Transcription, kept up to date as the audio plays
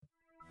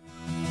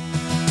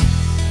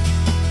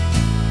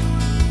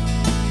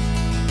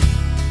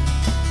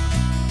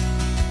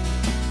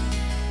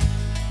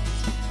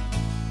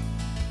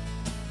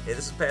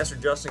Pastor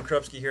Justin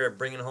Krupski here at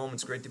Bringing Home.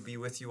 It's great to be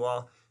with you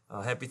all.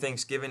 Happy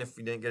Thanksgiving if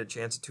we didn't get a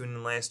chance to tune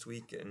in last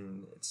week.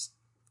 And it's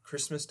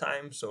Christmas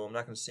time, so I'm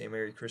not going to say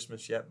Merry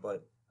Christmas yet,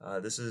 but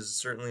this is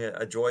certainly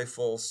a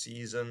joyful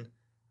season,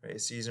 right? A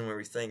season where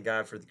we thank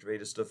God for the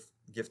greatest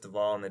gift of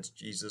all, and that's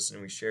Jesus,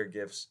 and we share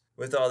gifts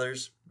with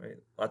others, right?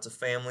 Lots of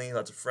family,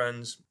 lots of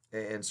friends,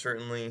 and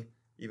certainly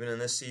even in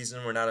this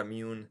season, we're not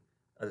immune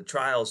to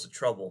trials, to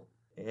trouble.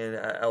 And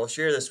I will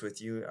share this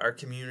with you. Our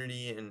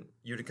community in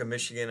Utica,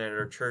 Michigan, at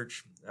our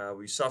church,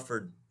 we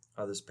suffered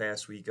this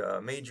past week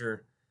a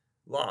major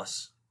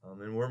loss.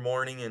 And we're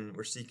mourning and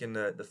we're seeking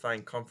to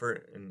find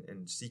comfort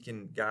and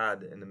seeking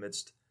God in the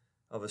midst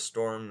of a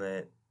storm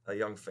that a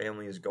young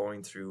family is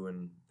going through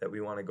and that we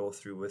want to go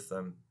through with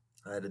them.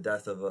 I had the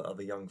death of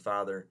a young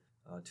father,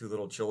 2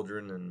 little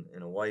children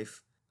and a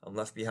wife. I'm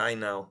left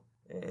behind now.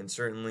 And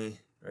certainly,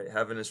 right,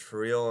 heaven is for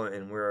real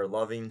and we are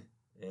loving.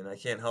 And I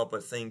can't help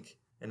but think,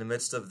 in the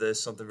midst of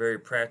this, something very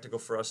practical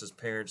for us as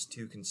parents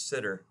to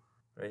consider,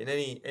 right? In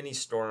any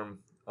storm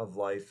of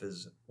life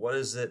is, what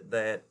is it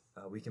that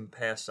we can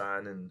pass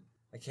on? And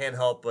I can't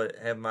help but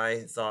have my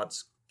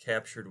thoughts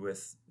captured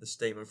with the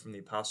statement from the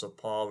Apostle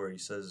Paul where he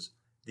says,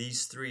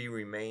 these 3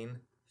 remain,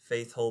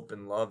 faith, hope,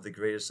 and love. The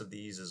greatest of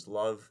these is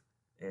love.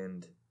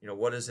 And,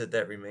 what is it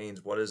that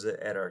remains? What is it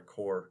at our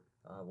core?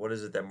 What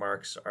is it that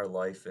marks our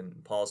life?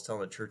 And Paul's telling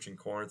the church in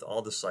Corinth,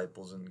 all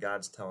disciples, and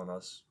God's telling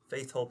us,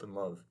 faith, hope, and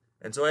love.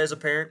 And so as a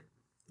parent,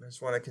 I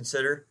just want to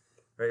consider,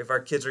 right, if our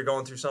kids are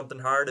going through something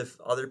hard, if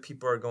other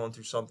people are going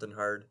through something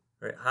hard,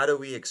 right, how do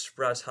we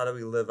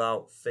live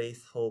out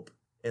faith, hope,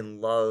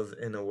 and love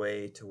in a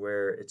way to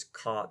where it's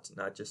caught,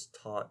 not just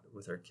taught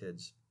with our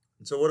kids?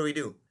 And so what do we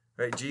do?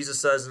 Right, Jesus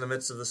says in the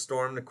midst of the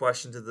storm, the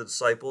question to the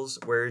disciples,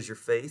 where is your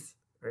faith?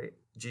 Right,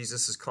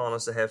 Jesus is calling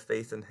us to have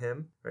faith in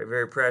him. Right,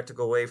 very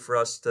practical way for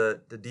us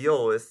to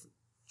deal with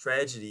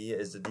tragedy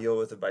is to deal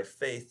with it by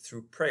faith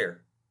through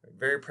prayer.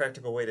 Very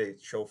practical way to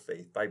show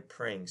faith, by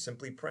praying,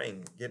 simply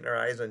praying, getting our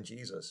eyes on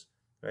Jesus.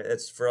 Right?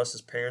 It's for us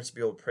as parents to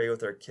be able to pray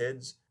with our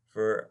kids,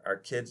 for our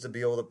kids to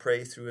be able to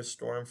pray through a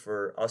storm,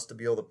 for us to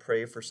be able to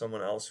pray for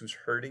someone else who's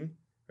hurting.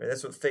 Right?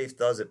 That's what faith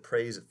does. It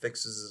prays, it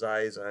fixes its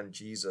eyes on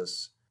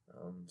Jesus.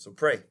 So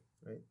pray.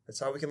 Right? That's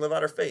how we can live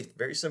out our faith,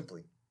 very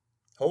simply.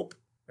 Hope.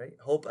 Right?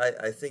 Hope,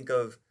 I think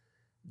of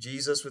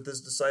Jesus with his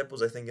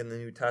disciples. I think in the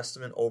New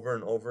Testament over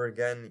and over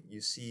again,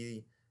 you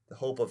see the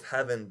hope of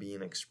heaven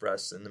being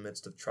expressed in the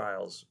midst of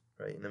trials,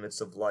 right? In the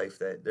midst of life,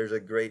 that there's a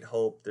great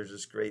hope, there's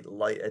this great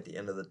light at the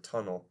end of the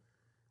tunnel,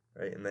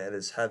 right? And that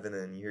is heaven.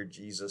 And you hear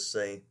Jesus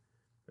say,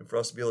 and for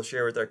us to be able to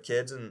share with our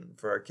kids and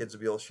for our kids to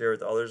be able to share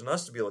with others and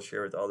us to be able to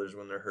share with others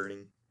when they're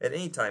hurting at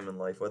any time in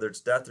life, whether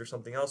it's death or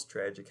something else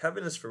tragic,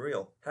 heaven is for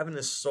real. Heaven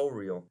is so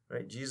real,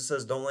 right? Jesus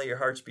says, don't let your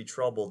hearts be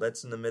troubled.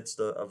 That's in the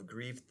midst of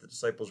grief the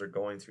disciples are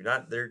going through,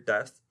 not their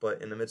death,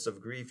 but in the midst of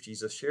grief,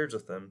 Jesus shares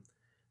with them,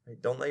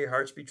 don't let your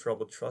hearts be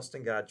troubled. Trust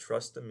in God.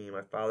 Trust in me. In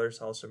my Father's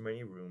house are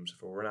many rooms.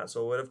 If it were not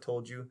so, I would have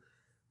told you.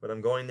 But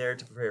I'm going there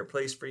to prepare a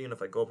place for you. And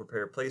if I go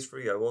prepare a place for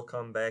you, I will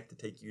come back to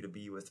take you to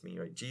be with me.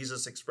 Right?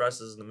 Jesus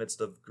expresses in the midst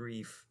of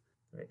grief,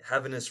 right?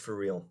 Heaven is for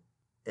real.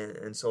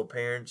 And so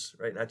parents,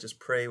 right, not just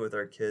pray with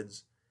our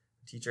kids,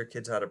 teach our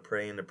kids how to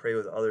pray and to pray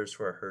with others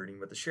who are hurting,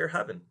 but to share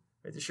heaven,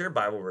 right? To share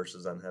Bible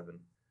verses on heaven,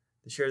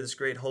 to share this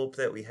great hope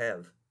that we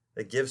have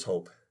that gives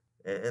hope,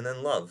 and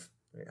then love.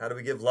 Right? How do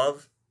we give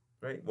love?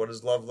 Right? What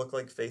does love look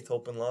like? Faith,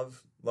 hope, and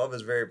love. Love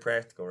is very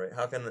practical, right?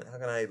 How can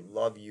I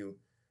love you,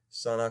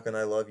 son? How can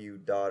I love you,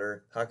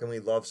 daughter? How can we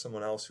love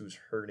someone else who's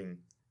hurting,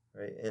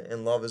 right?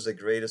 And love is the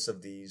greatest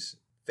of these.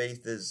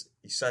 Faith is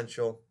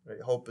essential,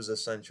 right? Hope is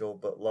essential,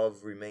 but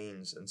love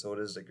remains. And so it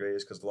is the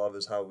greatest because love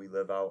is how we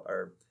live out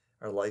our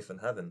life in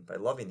heaven, by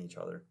loving each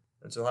other.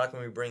 And so how can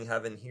we bring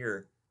heaven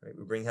here? Right?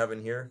 We bring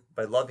heaven here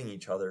by loving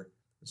each other.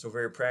 And so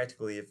very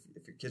practically,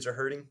 if your kids are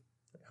hurting,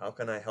 how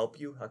can I help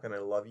you? How can I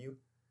love you?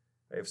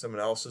 If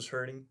someone else is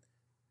hurting,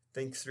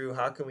 think through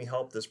how can we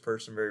help this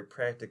person very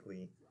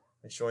practically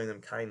by showing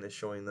them kindness,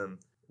 showing them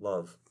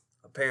love.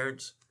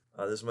 Parents,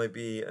 this might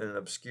be an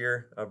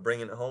obscure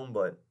bringing it home,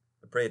 but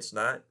I pray it's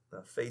not.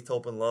 Faith,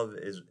 hope, and love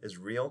is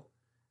real.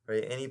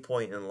 Right? At any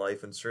point in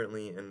life, and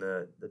certainly in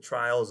the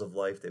trials of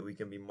life, that we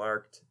can be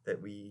marked, that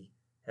we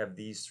have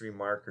these 3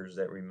 markers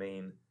that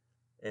remain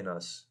in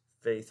us.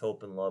 Faith,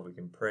 hope, and love. We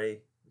can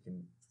pray. We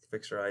can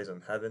fix our eyes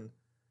on heaven.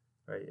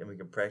 Right? And we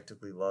can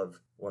practically love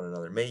one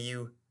another. May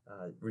you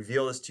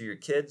reveal this to your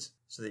kids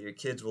so that your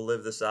kids will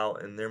live this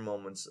out in their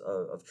moments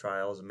of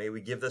trials. And may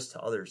we give this to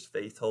others,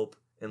 faith, hope,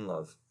 and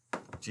love. In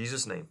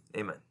Jesus' name,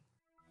 amen.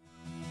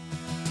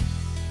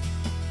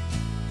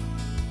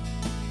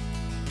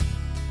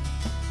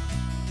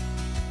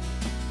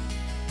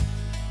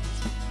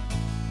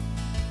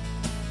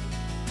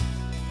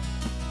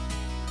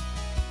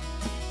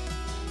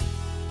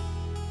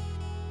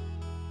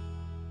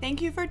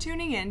 Thank you for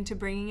tuning in to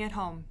Bringing It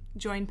Home.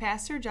 Join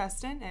Pastor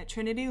Justin at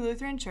Trinity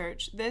Lutheran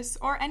Church this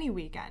or any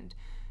weekend.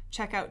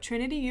 Check out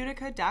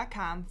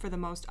trinityutica.com for the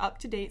most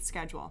up-to-date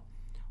schedule.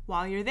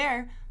 While you're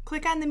there,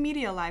 click on the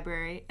media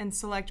library and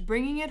select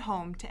Bringing It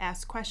Home to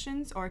ask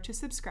questions or to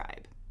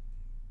subscribe.